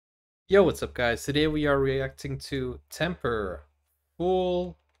Yo, what's up guys? Today we are reacting to Temper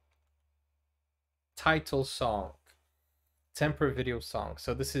full title song. Temper video song.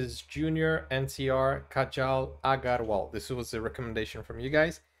 So this is Jr.Ntr Kajal Agarwal. This was a recommendation from you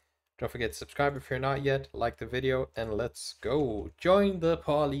guys. Don't forget to subscribe if you're not yet, like the video, and let's go. Join the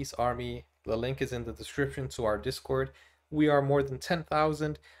police army. The link is in the description to our Discord. We are more than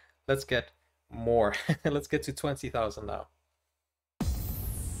 10,000. Let's get more. Let's get to 20,000 now.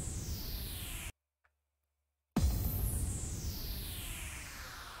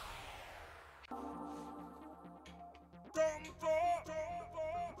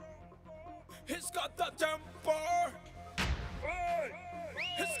 He's got the temper.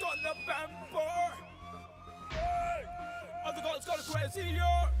 He's got the temper. Other girls got a crazy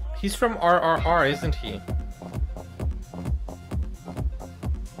year. He's from RRR, isn't he?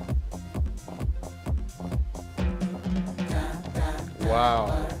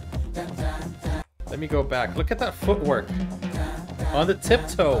 Wow. Let me go back. Look at that footwork. On the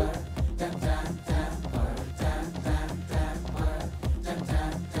tiptoe.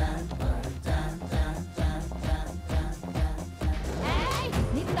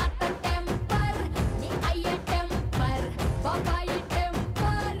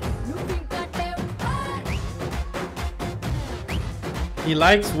 He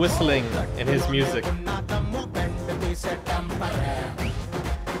likes whistling in his music.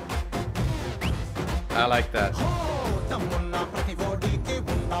 I like that.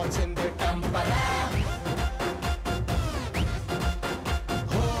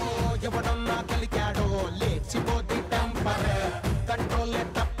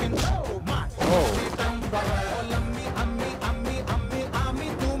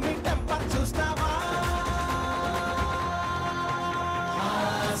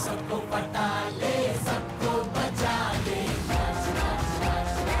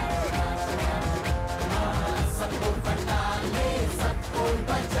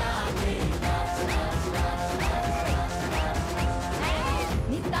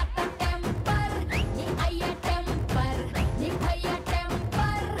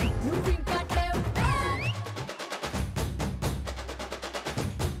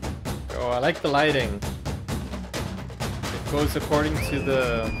 Oh, I like the lighting. It goes according to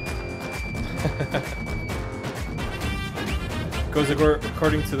the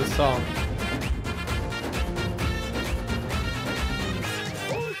according to the song.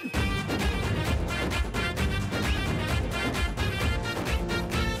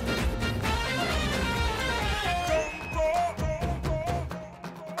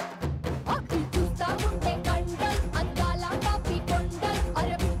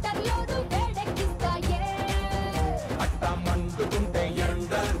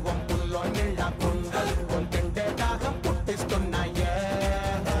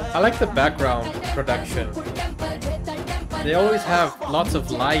 I like the background production. They always have lots of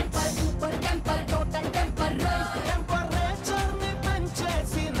lights.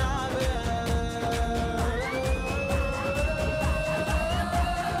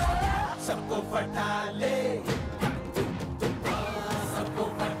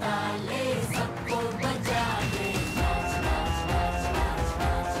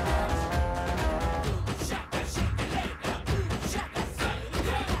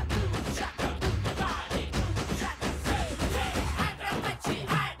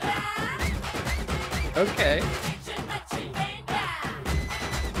 Okay.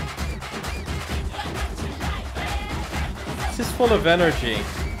 This is full of energy.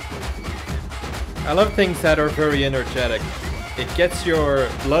 I love things that are very energetic. It gets your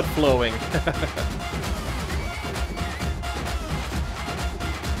blood flowing.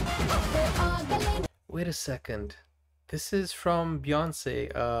 Wait a second. This is from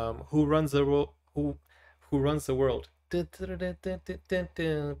Beyonce, who runs the world. Who runs the world?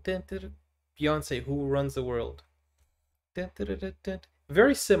 Beyonce, who runs the world.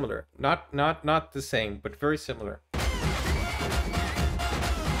 Very similar. Not the same, but very similar.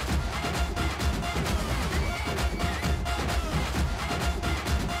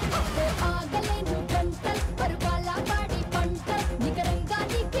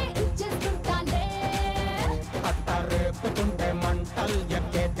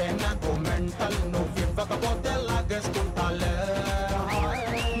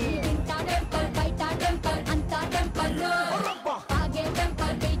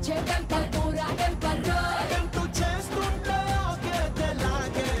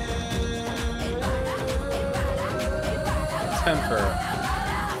 Temper.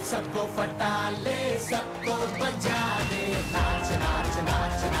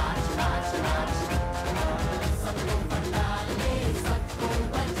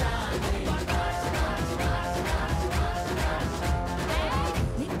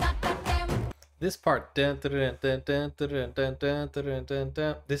 This part, dun, dun, dun, dun, dun, dun, dun, dun, dun, dun,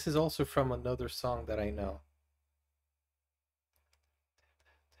 dun, this is also from another song that I know.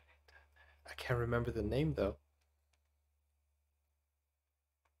 I can't remember the name though.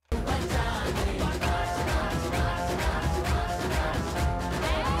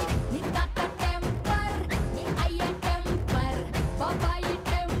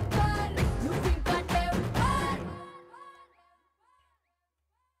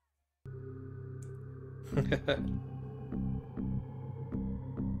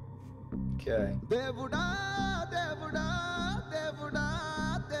 Okay. దేవుడా దేవుడా దేవుడా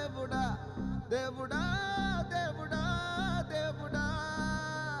దేవుడా దేవుడా దేవుడా దేవుడా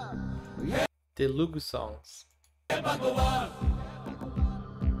Telugu songs.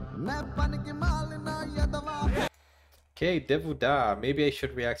 నే పనికి మాలిన యదవా Okay, Devuda. Maybe I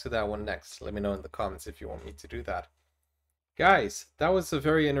should react to that one next. Let me know in the comments if you want me to do that. Guys, that was a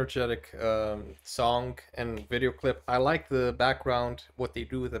very energetic song and video clip. I like the background, what they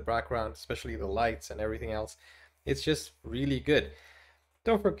do with the background, especially the lights and everything else. It's just really good.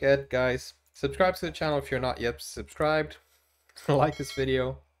 Don't forget, guys, subscribe to the channel if you're not yet subscribed. Like this video,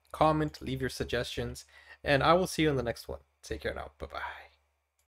 comment, leave your suggestions, and I will see you in the next one. Take care now. Bye-bye.